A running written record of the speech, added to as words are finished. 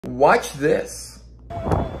Watch this.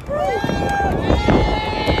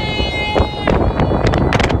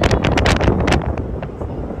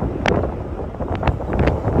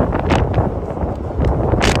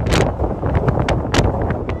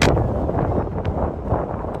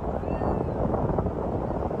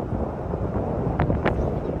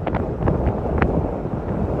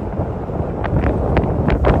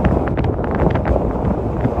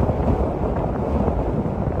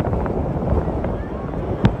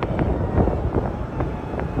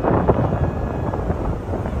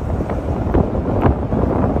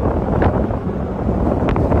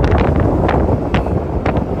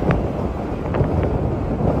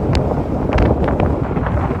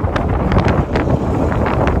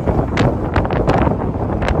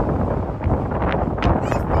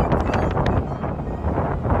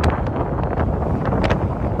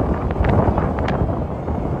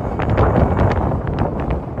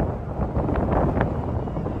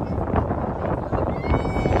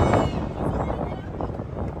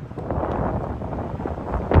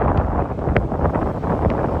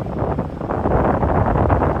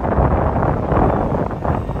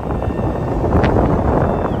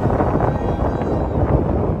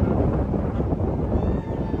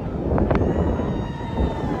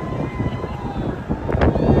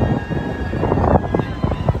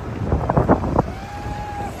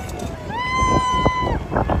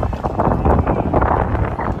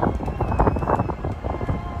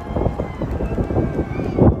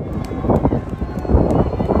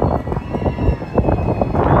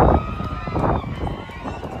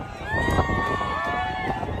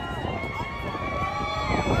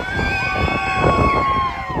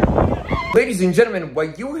 Ladies and gentlemen,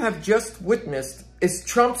 what you have just witnessed is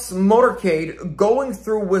Trump's motorcade going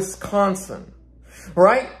through Wisconsin,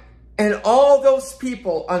 right? And all those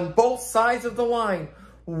people on both sides of the line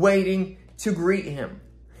waiting to greet him.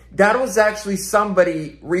 That was actually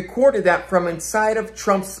somebody recorded that from inside of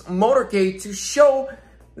Trump's motorcade to show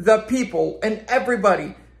the people and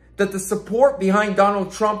everybody that the support behind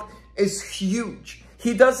Donald Trump is huge.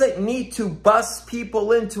 He doesn't need to bus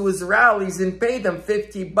people into his rallies and pay them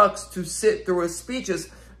 $50 to sit through his speeches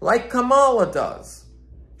like Kamala does.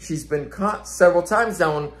 She's been caught several times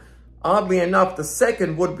now, and oddly enough, the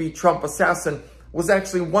second would-be Trump assassin was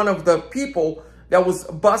actually one of the people that was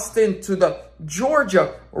bussed into the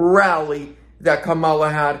Georgia rally that Kamala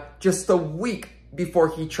had just a week before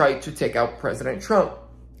he tried to take out President Trump.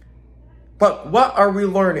 But what are we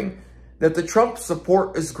learning? That the Trump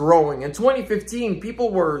support is growing. In 2015,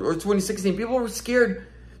 or 2016, people were scared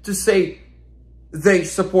to say they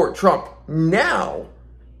support Trump. Now,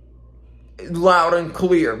 loud and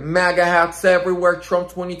clear, MAGA hats everywhere, Trump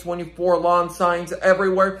 2024 lawn signs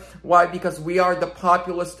everywhere. Why? Because we are the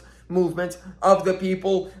populist movement of the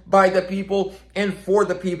people, by the people, and for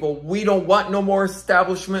the people. We don't want no more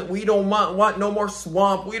establishment. We don't want no more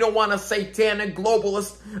swamp. We don't want a satanic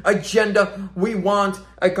globalist agenda. We want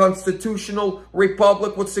a constitutional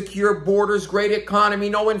republic with secure borders, great economy,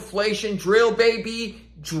 no inflation. Drill, baby,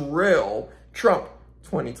 drill. Trump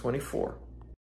 2024.